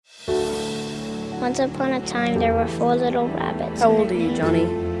Once upon a time, there were 4 little rabbits. How old are you, Johnny?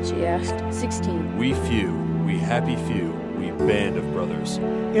 She asked. 16. We few, we happy few, we band of brothers.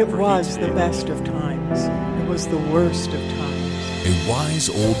 It was the best of times. It was the worst of times. A wise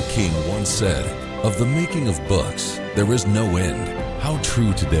old king once said, "Of the making of books, there is no end." How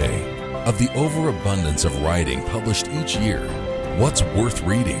true today. Of the overabundance of writing published each year, what's worth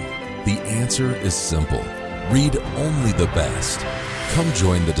reading? The answer is simple. Read only the best. Come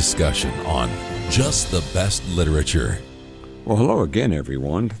join the discussion on Just the Best Literature. Well, hello again,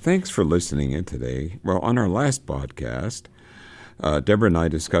 everyone. Thanks for listening in today. Well, on our last podcast, Deborah and I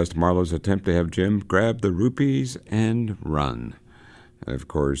discussed Marlowe's attempt to have Jim grab the rupees and run. And of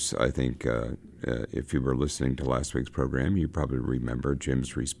course, I think if you were listening to last week's program, you probably remember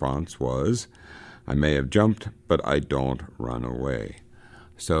Jim's response was, "I may have jumped, but I don't run away."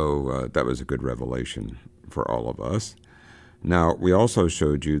 So that was a good revelation for all of us. Now, we also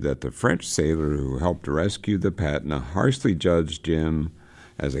showed you that the French sailor who helped rescue the Patna harshly judged Jim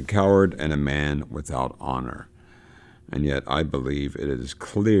as a coward and a man without honor. And yet I believe it is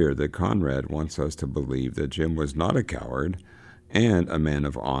clear that Conrad wants us to believe that Jim was not a coward and a man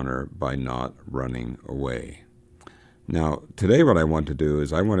of honor by not running away. Now, today what I want to do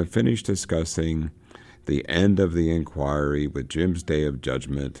is I want to finish discussing the end of the inquiry with Jim's day of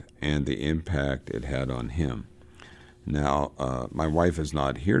judgment and the impact it had on him. Now, my wife is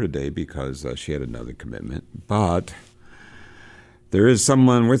not here today because she had another commitment, but there is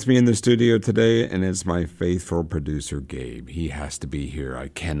someone with me in the studio today, and it's my faithful producer, Gabe. He has to be here. I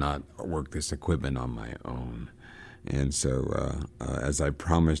cannot work this equipment on my own. And so, as I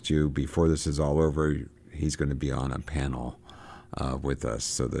promised you before this is all over, he's going to be on a panel with us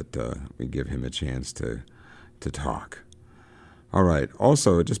so that we give him a chance to talk. All right.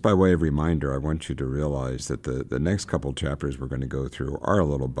 Also, just by way of reminder, I want you to realize that the next couple chapters we're going to go through are a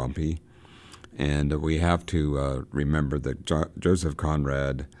little bumpy, and we have to remember that Joseph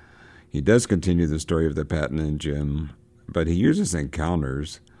Conrad, he does continue the story of the Patna and Jim, but he uses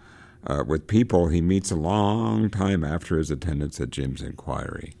encounters with people he meets a long time after his attendance at Jim's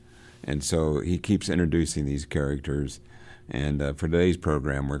inquiry. And so he keeps introducing these characters. And for today's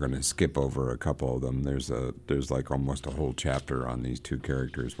program, we're going to skip over a couple of them. There's like almost a whole chapter on these two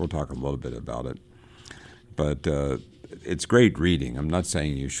characters. We'll talk a little bit about it. But it's great reading. I'm not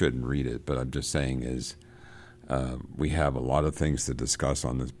saying you shouldn't read it, but I'm just saying is we have a lot of things to discuss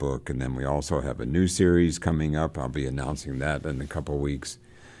on this book. And then we also have a new series coming up. I'll be announcing that in a couple of weeks.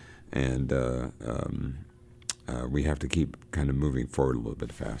 And we have to keep kind of moving forward a little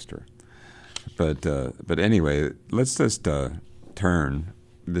bit faster. But anyway, let's just turn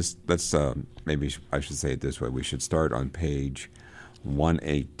this. Maybe I should say it this way. We should start on page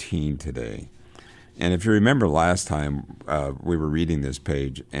 118 today. And if you remember last time, we were reading this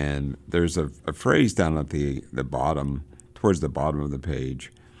page, and there's a phrase down at the bottom, towards the bottom of the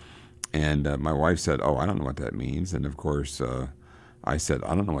page. And my wife said, "Oh, I don't know what that means." And of course, I said,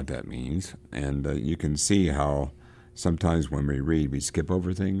 "I don't know what that means." And you can see how sometimes when we read, we skip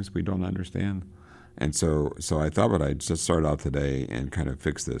over things we don't understand. And so I thought I'd just start out today and kind of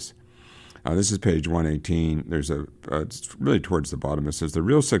fix this. This is page 118. It's really towards the bottom. It says, "The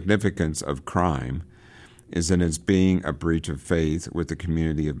real significance of crime is in its being a breach of faith with the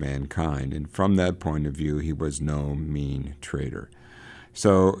community of mankind. And from that point of view, he was no mean traitor."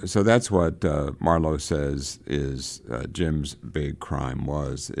 So that's what Marlowe says is Jim's big crime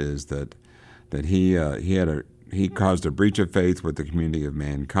is that he caused a breach of faith with the community of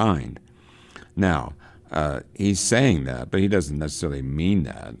mankind. Now, he's saying that, but he doesn't necessarily mean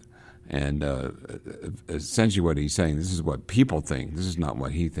that. And essentially what he's saying, this is what people think. This is not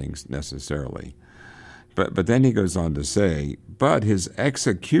what he thinks necessarily. But then he goes on to say, but his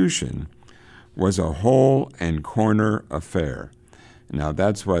execution was a hole and corner affair. Now,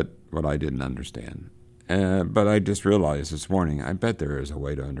 that's what I didn't understand. But I just realized this morning, I bet there is a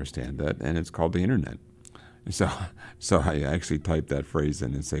way to understand that, and it's called the Internet. So I actually typed that phrase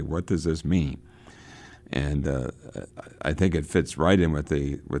in and say, what does this mean? And I think it fits right in with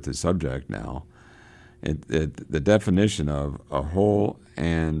the subject now. The definition of a hole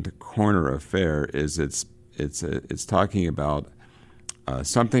and corner affair is it's talking about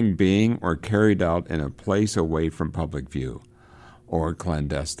something being or carried out in a place away from public view or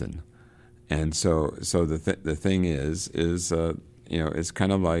clandestine. And so the thing is it's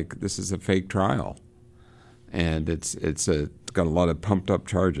kind of like this is a fake trial. And it's got a lot of pumped up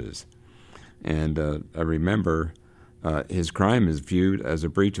charges. And I remember his crime is viewed as a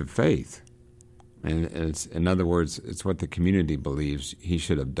breach of faith. And it's, in other words, it's what the community believes he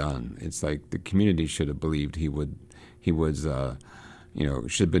should have done. It's like the community should have believed he was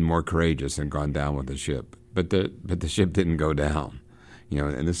should have been more courageous and gone down with the ship. But the ship didn't go down,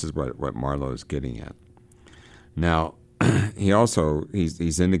 and this is what Marlowe is getting at. Now,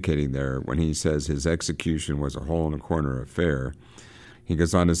 he's indicating there when he says his execution was a hole-in-the-corner affair. He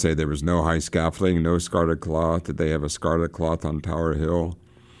goes on to say there was no high scaffolding, no scarlet cloth. Did they have a scarlet cloth on Tower Hill?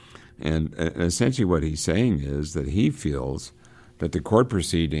 And essentially what he's saying is that he feels that the court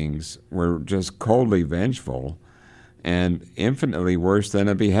proceedings were just coldly vengeful and infinitely worse than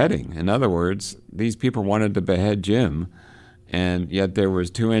a beheading. In other words, these people wanted to behead Jim, and yet there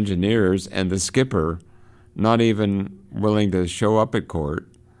was 2 engineers and the skipper not even willing to show up at court,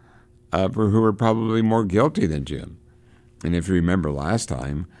 who were probably more guilty than Jim. And if you remember last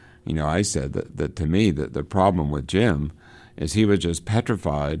time, I said that to me that the problem with Jim is he was just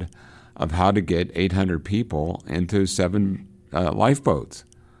petrified of how to get 800 people into 7 lifeboats.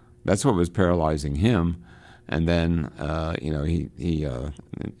 That's what was paralyzing him. And then, he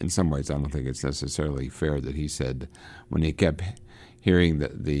in some ways, I don't think it's necessarily fair that he said when he kept hearing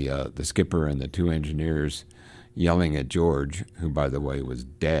the skipper and the 2 engineers yelling at George, who, by the way, was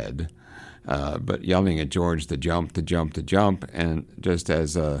dead, but yelling at George to jump, and just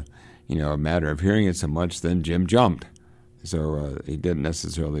as a matter of hearing it so much, then Jim jumped. So he didn't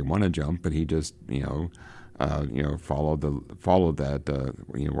necessarily want to jump, but he just followed that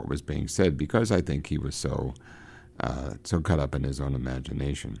what was being said, because I think he was so caught up in his own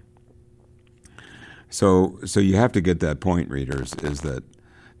imagination. So you have to get that point, readers, is that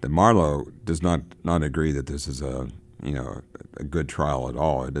Marlowe does not agree that this is a good trial at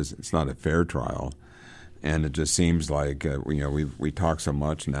all. It's not a fair trial, and it just seems like we talk so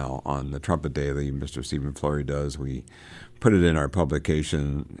much now on the Trumpet Daily. Mr. Stephen Flory does. We put it in our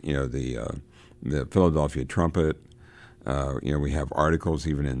publication, the Philadelphia Trumpet. We have articles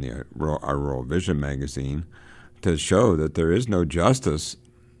even in our Rural Vision magazine to show that there is no justice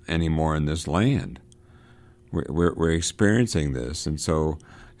anymore in this land. We're experiencing this, and so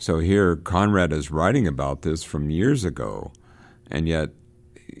here Conrad is writing about this from years ago, and yet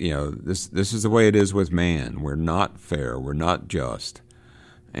this is the way it is with man. We're not fair. We're not just,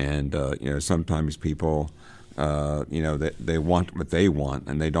 and sometimes people. They want what they want,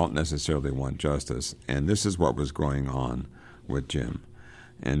 and they don't necessarily want justice. And this is what was going on with Jim,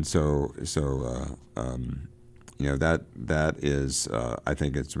 and so that is I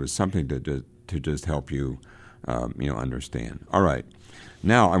think it was something to just help you understand. All right,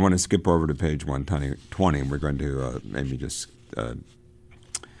 now I want to skip over to page 120. We're going to maybe just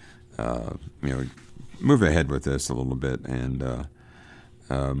move ahead with this a little bit, and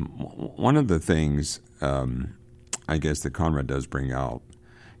one of the things. I guess that Conrad does bring out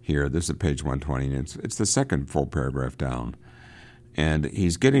here. This is page 120, and it's the second full paragraph down, and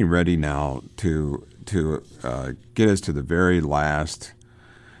he's getting ready now to get us to the very last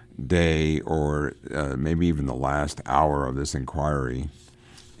day, or maybe even the last hour of this inquiry,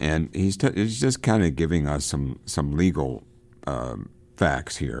 and he's just kind of giving us some legal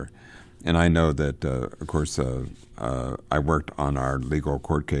facts here. And I know that, of course, I worked on our legal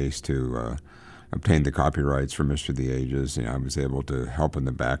court case to obtain the copyrights for Mystery of the Ages. I was able to help in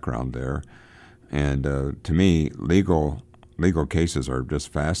the background there. And to me, legal cases are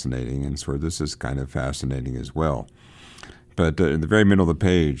just fascinating, and so this is kind of fascinating as well. But in the very middle of the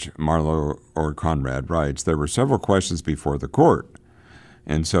page, Marlowe or Conrad writes, there were several questions before the court.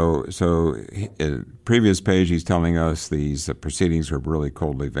 And so previous page, he's telling us these proceedings were really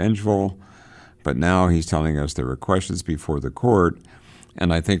coldly vengeful, but now he's telling us there were questions before the court,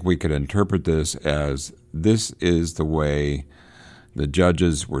 and I think we could interpret this as this is the way the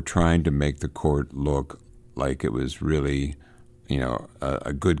judges were trying to make the court look like it was really,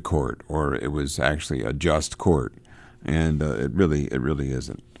 a good court, or it was actually a just court, and it really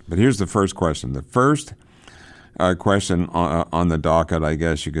isn't. But here's the first question. The first question on the docket, I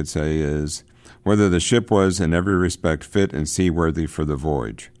guess you could say, is whether the ship was in every respect fit and seaworthy for the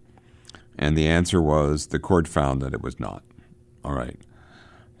voyage. And the answer was the court found that it was not. All right.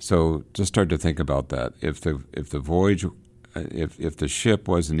 So just start to think about that. If the voyage, if the ship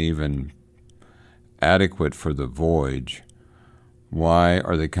wasn't even adequate for the voyage, why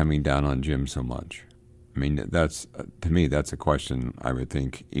are they coming down on Jim so much? I mean, to me, that's a question I would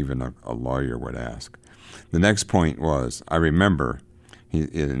think even a lawyer would ask. The next point was, I remember,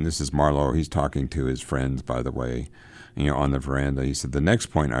 and this is Marlowe, he's talking to his friends, by the way, on the veranda. He said, the next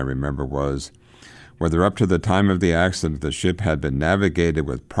point I remember was whether up to the time of the accident the ship had been navigated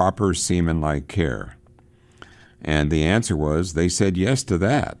with proper seaman-like care. And the answer was, they said yes to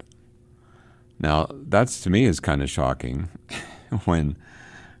that. Now, that's to me is kind of shocking when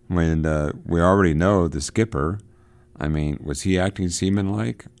we already know the skipper I mean, was he acting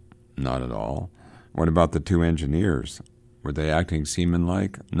seaman-like? Not at all. What about the two engineers? Were they acting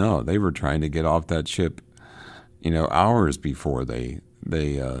seaman-like? No, they were trying to get off that ship, hours before they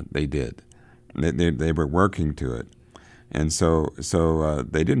did. They were working to it, and so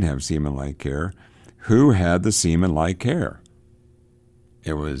they didn't have seaman-like care. Who had the seaman-like care?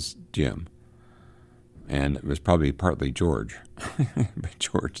 It was Jim, and it was probably partly George, but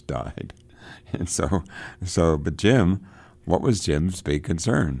George died, and but Jim, what was Jim's big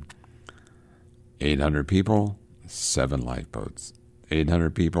concern? 800 people, 7 lifeboats.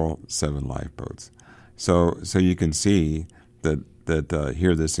 800 people, 7 lifeboats. So you can see that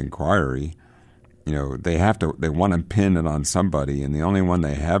here this inquiry, they want to pin it on somebody, and the only one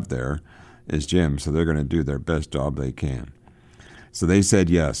they have there is Jim. So they're going to do their best job they can. So they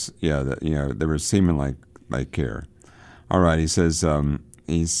said yes, there was seaman like care. All right, he says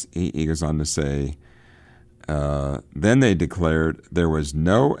he goes on to say. Then they declared there was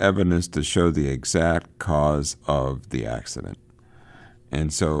no evidence to show the exact cause of the accident,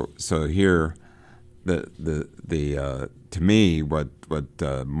 and so here, to me, what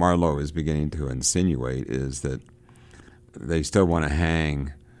Marlowe is beginning to insinuate is that they still want to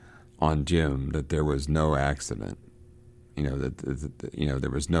hang on Jim that there was no accident, that there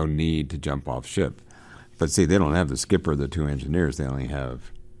was no need to jump off ship, but see, they don't have the skipper, the 2 engineers, they only have.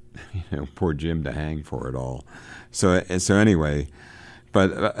 Poor Jim to hang for it all. So anyway,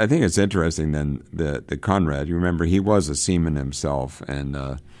 but I think it's interesting then the Conrad. You remember he was a seaman himself, and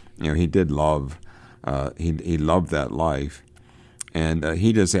he did love he loved that life, and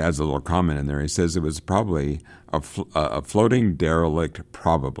he just adds a little comment in there. He says it was probably a floating derelict,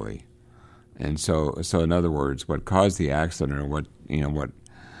 probably, and so in other words, what caused the accident, or what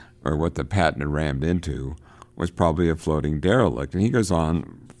the Patton had rammed into, was probably a floating derelict, and he goes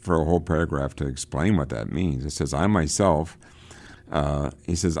on for a whole paragraph to explain what that means. It says, I myself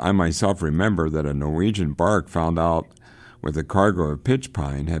remember that a Norwegian bark found out with a cargo of pitch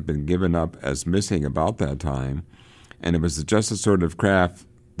pine had been given up as missing about that time, and it was just the sort of craft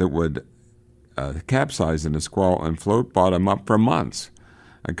that would capsize in a squall and float bottom up for months,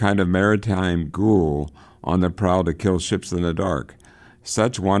 a kind of maritime ghoul on the prowl to kill ships in the dark.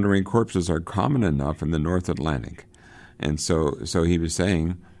 Such wandering corpses are common enough in the North Atlantic. And so he was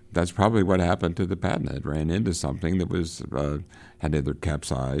saying that's probably what happened to the Patton. It ran into something that was had either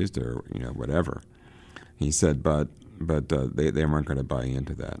capsized or whatever. He said, but they weren't going to buy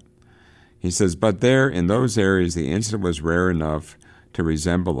into that. He says, but there in those areas the incident was rare enough to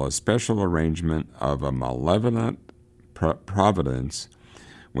resemble a special arrangement of a malevolent providence,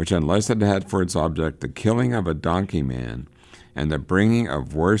 which unless it had for its object the killing of a donkey man and the bringing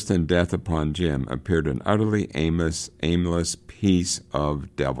of worse than death upon Jim, appeared an utterly aimless piece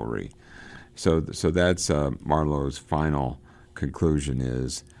of devilry. So that's Marlowe's final conclusion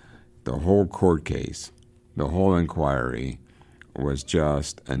is the whole court case, the whole inquiry was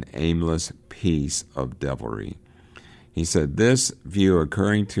just an aimless piece of devilry. He said, this view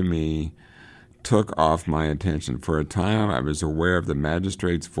occurring to me took off my attention. For a time I was aware of the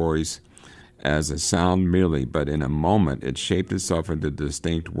magistrate's voice as a sound merely, but in a moment it shaped itself into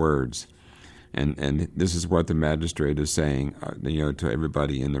distinct words. And this is what the magistrate is saying, to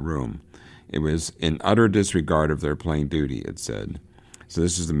everybody in the room. It was in utter disregard of their plain duty, it said. So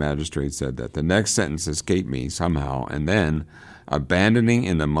this is the magistrate said that. The next sentence escaped me somehow, and then, abandoning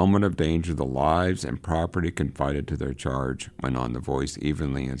in the moment of danger the lives and property confided to their charge, went on the voice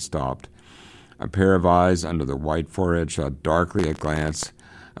evenly and stopped. A pair of eyes under the white forehead shot darkly a glance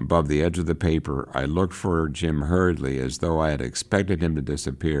above the edge of the paper. I looked for Jim hurriedly, as though I had expected him to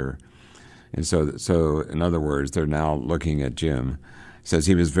disappear. And so in other words, they're now looking at Jim. It says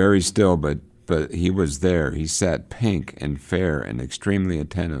he was very still, but he was there. He sat pink and fair and extremely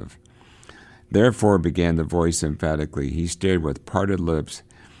attentive. Therefore, began the voice emphatically, he stared with parted lips,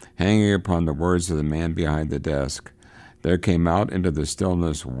 hanging upon the words of the man behind the desk. There came out into the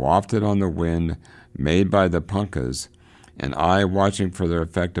stillness, wafted on the wind, made by the punkahs, and I, watching for their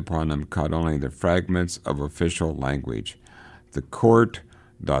effect upon them, caught only the fragments of official language. The court, ...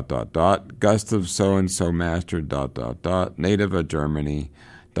 Gustav so-and-so master, ... native of Germany, ...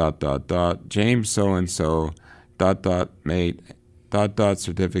 James so-and-so, ... mate, ...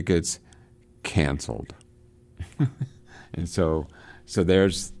 certificates, canceled. And so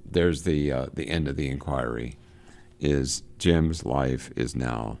there's the end of the inquiry, is Jim's life is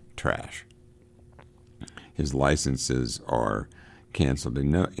now trash. His licenses are canceled.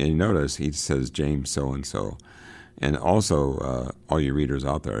 And you notice he says James so-and-so. And also, all you readers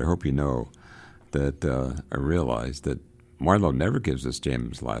out there, I hope you know that I realize that Marlowe never gives us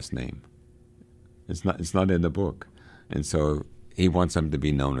Jim's last name. It's not in the book. And so he wants him to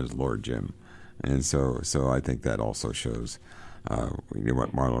be known as Lord Jim. And so I think that also shows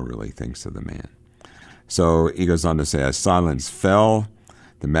what Marlowe really thinks of the man. So he goes on to say, as silence fell,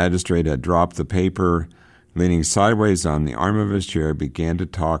 the magistrate had dropped the paper, leaning sideways on the arm of his chair, began to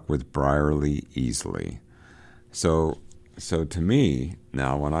talk with Brierly easily. So to me,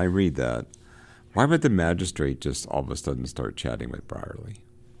 now, when I read that, why would the magistrate just all of a sudden start chatting with Brierly?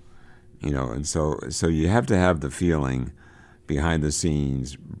 And so you have to have the feeling behind the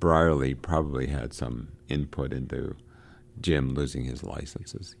scenes, Brierly probably had some input into Jim losing his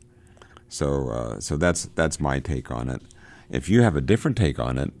licenses. So that's my take on it. If you have a different take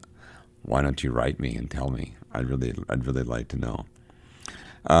on it, why don't you write me and tell me? I'd really like to know.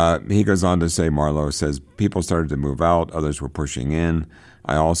 He goes on to say, Marlowe says, people started to move out, others were pushing in.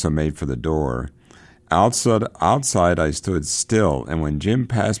 I also made for the door. Outside I stood still, and when Jim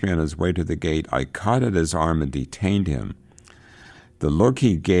passed me on his way to the gate, I caught at his arm and detained him. The look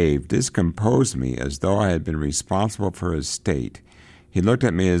he gave discomposed me as though I had been responsible for his state. He looked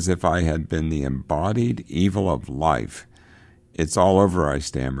at me as if I had been the embodied evil of life. It's all over, I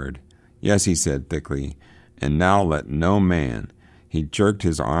stammered. Yes, he said thickly, and now let no man. He jerked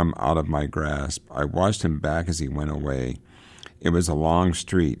his arm out of my grasp. I watched him back as he went away. It was a long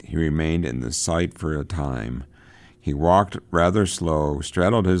street. He remained in the sight for a time. He walked rather slow,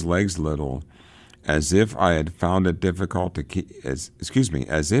 straddled his legs a little, as if I had found it difficult to keep. As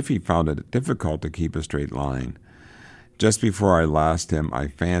if he found it difficult to keep a straight line. Just before I lost him, I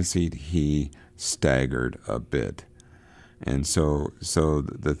fancied he staggered a bit. And so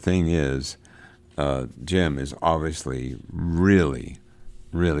the thing is, Jim is obviously really,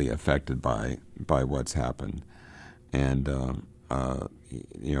 really affected by what's happened, and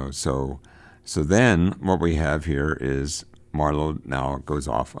so then what we have here is Marlowe now goes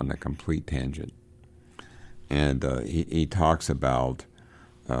off on a complete tangent, and he talks about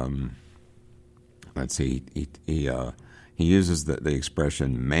he uses the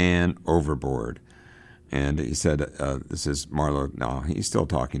expression "man overboard." And he said, this is Marlowe now, he's still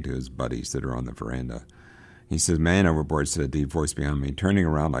talking to his buddies that are on the veranda. He says, man overboard, said a deep voice behind me. Turning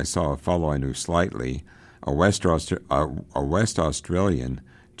around, I saw a fellow I knew slightly, a West Australian,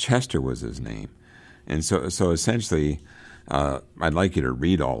 Chester was his name. And so essentially, I'd like you to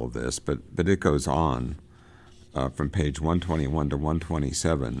read all of this, but it goes on from page 121 to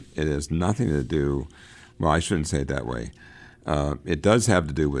 127. It has nothing to do, well, I shouldn't say it that way. It does have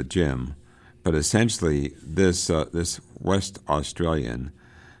to do with Jim. But essentially, this West Australian,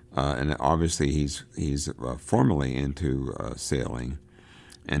 and obviously he's formally into sailing,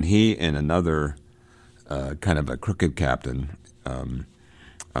 and he and another kind of a crooked captain,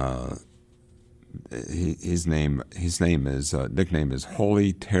 his nickname is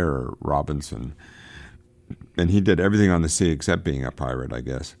Holy Terror Robinson, and he did everything on the sea except being a pirate, I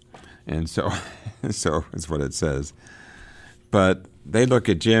guess, and so it's what it says, but. They look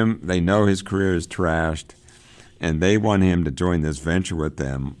at Jim, they know his career is trashed, and they want him to join this venture with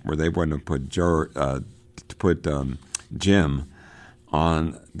them where they want to put Jim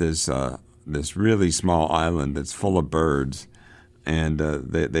on this really small island that's full of birds, and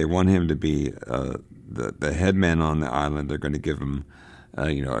they want him to be the head man on the island. They're going to give him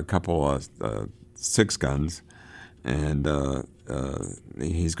a couple of 6 guns, and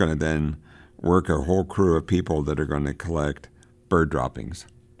he's going to then work a whole crew of people that are going to collect bird droppings,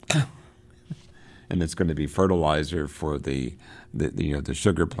 and it's going to be fertilizer for the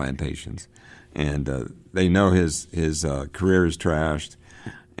sugar plantations, and they know his career is trashed,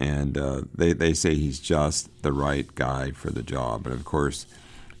 and they say he's just the right guy for the job, but of course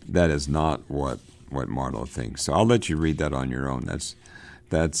that is not what Marlowe thinks. So I'll let you read that on your own.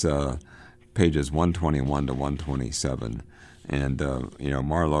 That's pages 121 to 127, and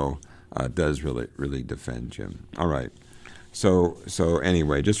Marlowe does really defend Jim. All right. So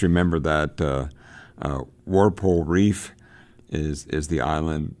anyway, just remember that Warpole Reef is the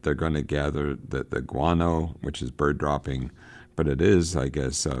island. They're going to gather the guano, which is bird dropping, but it is, I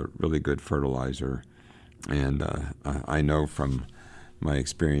guess, really good fertilizer. And I know from my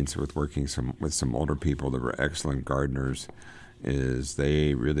experience with working with some older people that were excellent gardeners, is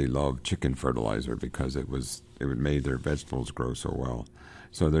they really love chicken fertilizer because it made their vegetables grow so well.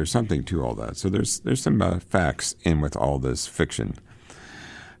 So there's something to all that. So there's some facts in with all this fiction.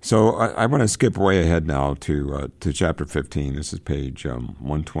 So I want to skip way ahead now to chapter 15. This is page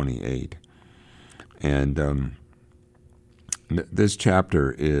 128. And this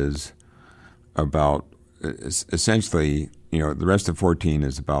chapter is about essentially, the rest of 14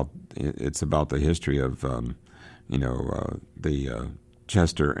 is about the history of the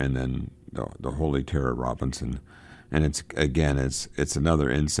Chester and then the Holy Terror Robinson. And it's another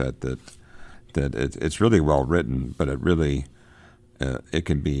inset that it's really well written, but it really it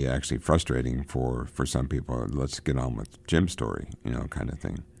can be actually frustrating for some people. Let's get on with Jim's story, kind of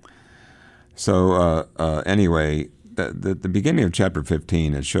thing. So anyway, the beginning of chapter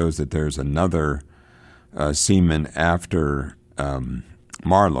 15, it shows that there's another seaman after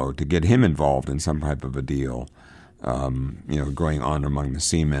Marlowe to get him involved in some type of a deal, going on among the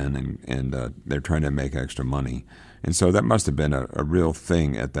seamen, and they're trying to make extra money. And so that must have been a real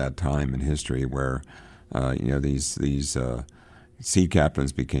thing at that time in history where, these sea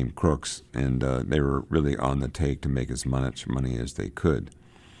captains became crooks, and they were really on the take to make as much money as they could.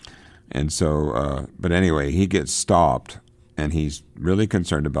 And so, but anyway, he gets stopped, and he's really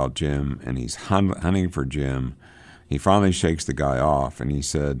concerned about Jim, and he's hunting for Jim. He finally shakes the guy off, and he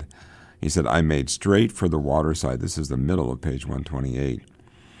said, I made straight for the waterside. This is the middle of page 128.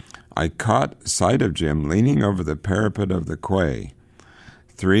 I caught sight of Jim leaning over the parapet of the quay.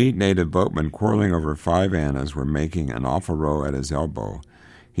 3 native boatmen quarreling over 5 annas were making an awful row at his elbow.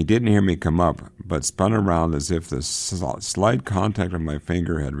 He didn't hear me come up, but spun around as if the slight contact of my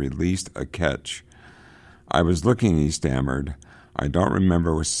finger had released a catch. I was looking, he stammered. I don't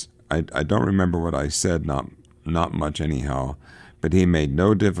remember what I said, not much anyhow, but he made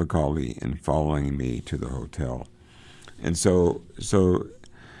no difficulty in following me to the hotel. And so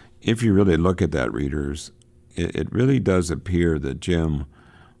if you really look at that, readers, it really does appear that Jim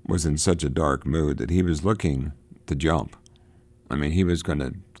was in such a dark mood that he was looking to jump. I mean, he was going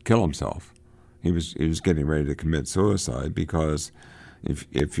to kill himself. He was getting ready to commit suicide because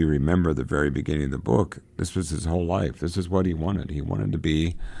if you remember the very beginning of the book, this was his whole life. This is what he wanted. He wanted to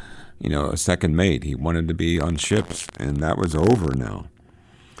be, a second mate. He wanted to be on ships, and that was over now.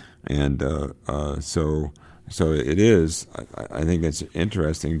 And so it is. I think it's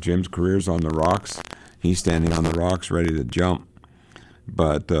interesting. Jim's career's on the rocks. He's standing on the rocks ready to jump.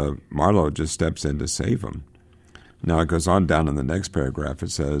 But Marlowe just steps in to save him. Now it goes on down in the next paragraph.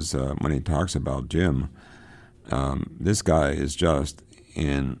 It says, when he talks about Jim, this guy is just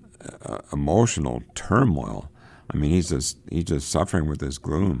in emotional turmoil. I mean, he's just suffering with this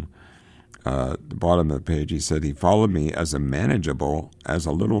gloom. The bottom of the page, he said, he followed me as manageable as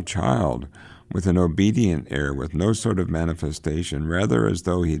a little child, with an obedient air, with no sort of manifestation, rather as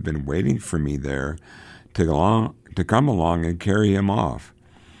though he'd been waiting for me there to come along and carry him off.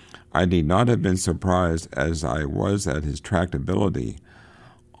 I need not have been surprised as I was at his tractability.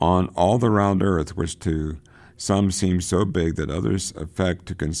 On all the round earth, which to some seems so big that others affect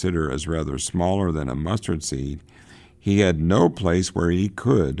to consider as rather smaller than a mustard seed, he had no place where he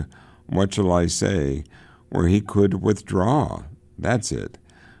could, what shall I say, where he could withdraw. That's it.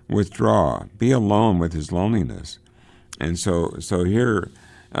 Withdraw. Be alone with his loneliness. And so here,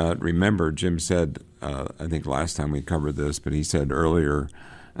 remember, Jim said, I think last time we covered this, but he said earlier,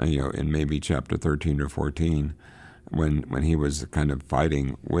 in maybe chapter 13 or 14, when he was kind of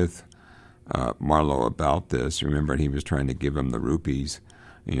fighting with Marlowe about this. Remember, he was trying to give him the rupees,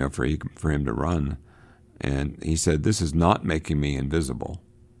 for him to run, and he said, "This is not making me invisible."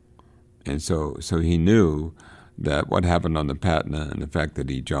 And so he knew that what happened on the Patna and the fact that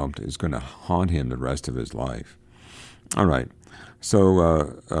he jumped is going to haunt him the rest of his life. All right,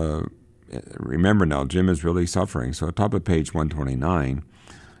 so remember now, Jim is really suffering. So at top of page 129.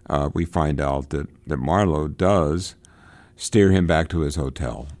 We find out that Marlowe does steer him back to his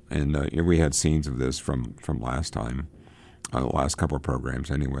hotel. And we had scenes of this from last time, the last couple of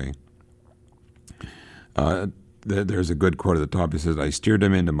programs anyway. There's a good quote at the top. It says, I steered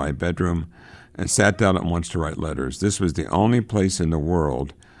him into my bedroom and sat down at once to write letters. This was the only place in the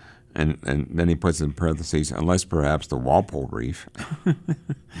world, and then he puts in parentheses, unless perhaps the Walpole Reef.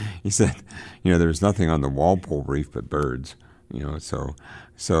 He said, there's nothing on the Walpole Reef but birds.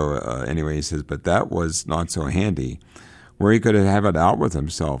 So anyway, he says, but that was not so handy, where he could have it out with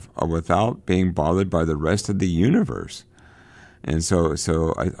himself without being bothered by the rest of the universe. And so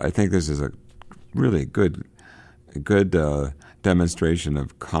I think this is a really good demonstration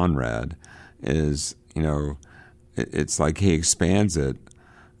of Conrad. Is it's like he expands it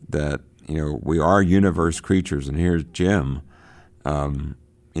that we are universe creatures, and here's Jim.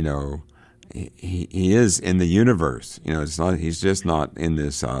 He is in the universe. It's not. He's just not in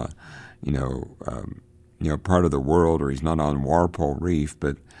this. Part of the world, or he's not on Walpole Reef.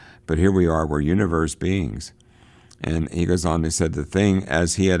 But here we are. We're universe beings. And he goes on. He said the thing,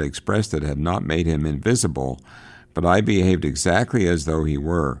 as he had expressed it, had not made him invisible, but I behaved exactly as though he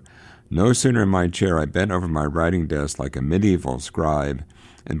were. No sooner in my chair, I bent over my writing desk like a medieval scribe,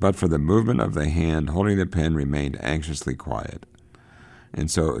 and but for the movement of the hand holding the pen, remained anxiously quiet.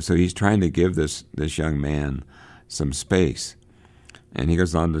 And so he's trying to give this young man some space. And he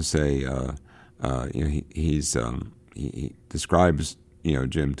goes on to say, he describes,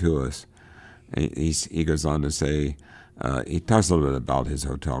 Jim to us. He goes on to say, he talks a little bit about his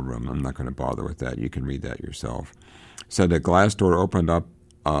hotel room. I'm not going to bother with that. You can read that yourself. Said a glass door opened up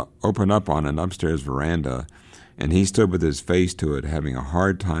on an upstairs veranda, and he stood with his face to it, having a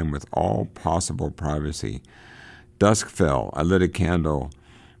hard time with all possible privacy. Dusk fell. I lit a candle,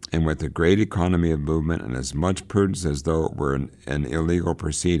 and with a great economy of movement and as much prudence as though it were an illegal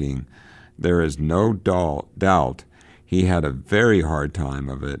proceeding, there is no doubt he had a very hard time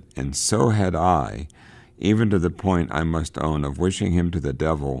of it, and so had I, even to the point, I must own, of wishing him to the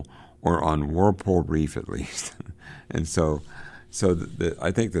devil, or on Whirlpool Reef at least. And so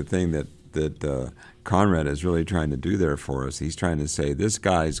I think the thing that Conrad is really trying to do there for us, he's trying to say this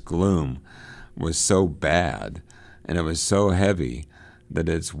guy's gloom was so bad, and it was so heavy that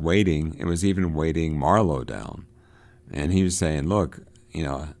it was even weighting Marlowe down. And he was saying, look,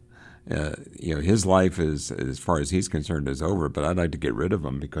 his life is, as far as he's concerned, is over, but I'd like to get rid of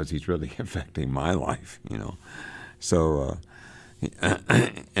him because he's really affecting my life, So,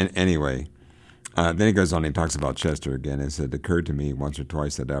 and anyway, then he goes on, he talks about Chester again. It occurred to me once or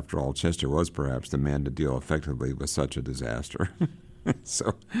twice that after all, Chester was perhaps the man to deal effectively with such a disaster.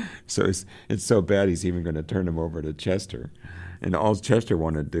 So it's so bad he's even going to turn him over to Chester. And all Chester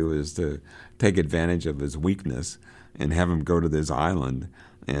wanted to do is to take advantage of his weakness and have him go to this island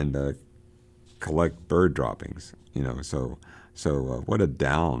and collect bird droppings. So what a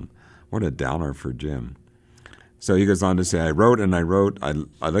downer for Jim. So he goes on to say, I wrote.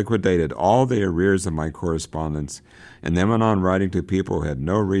 I liquidated all the arrears of my correspondence, and then went on writing to people who had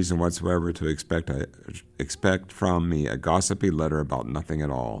no reason whatsoever to expect from me a gossipy letter about nothing at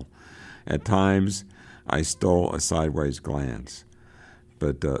all. At times, I stole a sideways glance.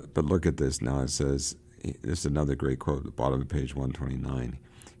 But look at this now. It says, this is another great quote at the bottom of page 129.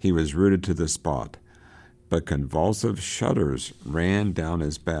 He was rooted to the spot, but convulsive shudders ran down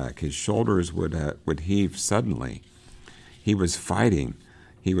his back. His shoulders would heave suddenly. He was fighting.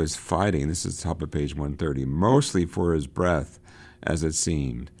 This is top of page 130, mostly for his breath, as it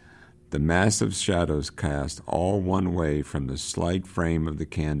seemed. The massive shadows cast all one way from the slight frame of the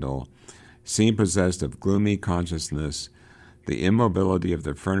candle seemed possessed of gloomy consciousness. The immobility of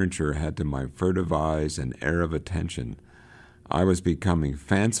the furniture had to my furtive eyes an air of attention. I was becoming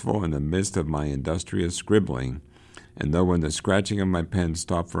fanciful in the midst of my industrious scribbling, and though when the scratching of my pen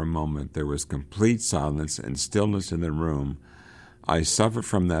stopped for a moment, there was complete silence and stillness in the room, I suffered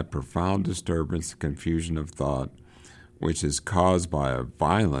from that profound disturbance and confusion of thought, which is caused by a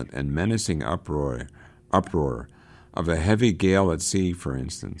violent and menacing uproar of a heavy gale at sea, for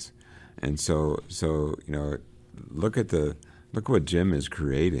instance. And so look at what Jim is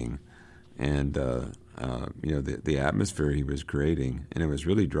creating, and the atmosphere he was creating, and it was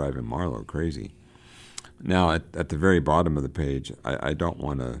really driving Marlowe crazy. Now, at the very bottom of the page, I don't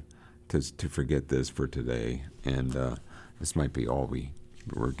want to forget this for today, and this might be all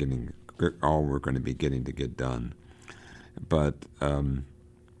we're going to be getting to get done. But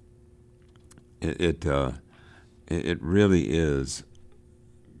it really is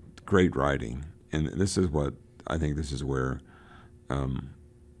great writing, and this is what I think. This is where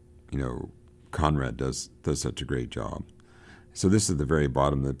Conrad does such a great job. So this is the very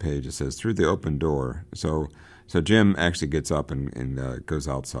bottom of the page. It says, through the open door. So Jim actually gets up and goes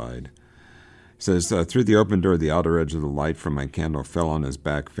outside. It says, through the open door, the outer edge of the light from my candle fell on his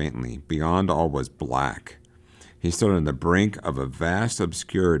back faintly. Beyond all was black. He stood on the brink of a vast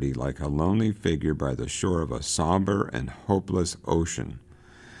obscurity, like a lonely figure by the shore of a somber and hopeless ocean.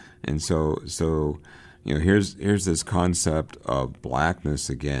 And so here's this concept of blackness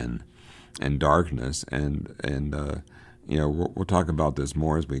again, and darkness, and we'll talk about this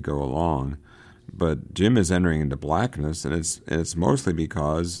more as we go along. But Jim is entering into blackness, and it's mostly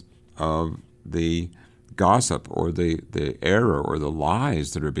because of the gossip or the error or the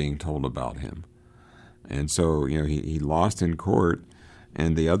lies that are being told about him. And so he lost in court,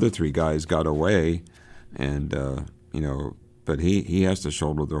 and the other three guys got away, and but he has to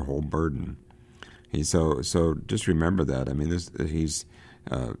shoulder their whole burden. So just remember that. I mean,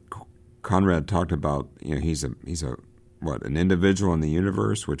 Conrad talked about, he's an individual in the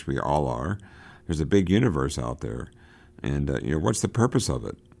universe, which we all are. There's a big universe out there, and what's the purpose of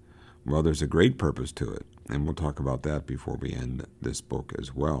it? Well, there's a great purpose to it, and we'll talk about that before we end this book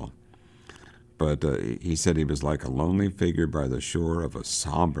as well. But he said he was like a lonely figure by the shore of a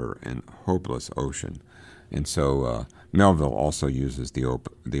somber and hopeless ocean, and so Melville also uses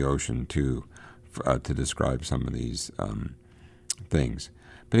the ocean to describe some of these things.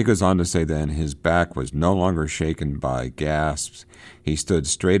 But he goes on to say then, his back was no longer shaken by gasps. He stood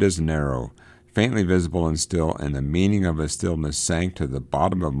straight as an arrow, faintly visible and still, and the meaning of his stillness sank to the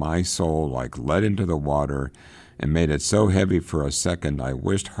bottom of my soul like lead into the water, and made it so heavy for a second I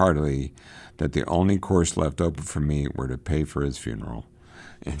wished heartily that the only course left open for me were to pay for his funeral.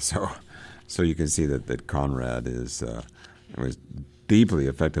 And so you can see that Conrad was deeply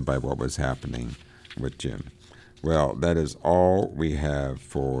affected by what was happening with Jim. Well, that is all we have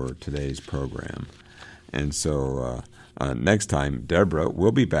for today's program. And so next time, Deborah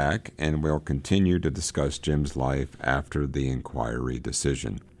will be back, and we'll continue to discuss Jim's life after the inquiry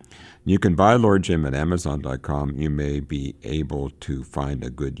decision. You can buy Lord Jim at Amazon.com. You may be able to find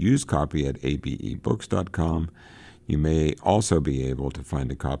a good used copy at abebooks.com. You may also be able to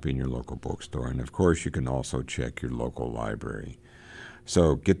find a copy in your local bookstore. And, of course, you can also check your local library.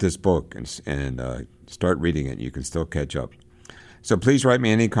 So get this book and start reading it. You can still catch up. So please write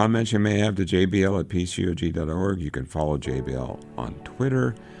me any comments you may have to jbl@pcog.org. You can follow JBL on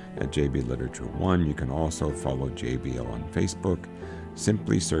Twitter at JBLiterature1. You can also follow JBL on Facebook.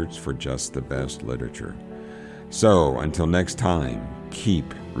 Simply search for Just the Best Literature. So until next time, keep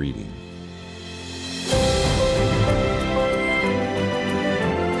reading.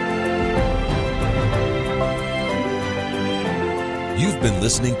 You've been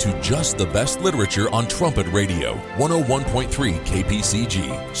listening to Just the Best Literature on Trumpet Radio, 101.3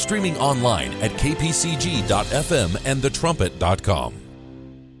 KPCG, streaming online at kpcg.fm and thetrumpet.com.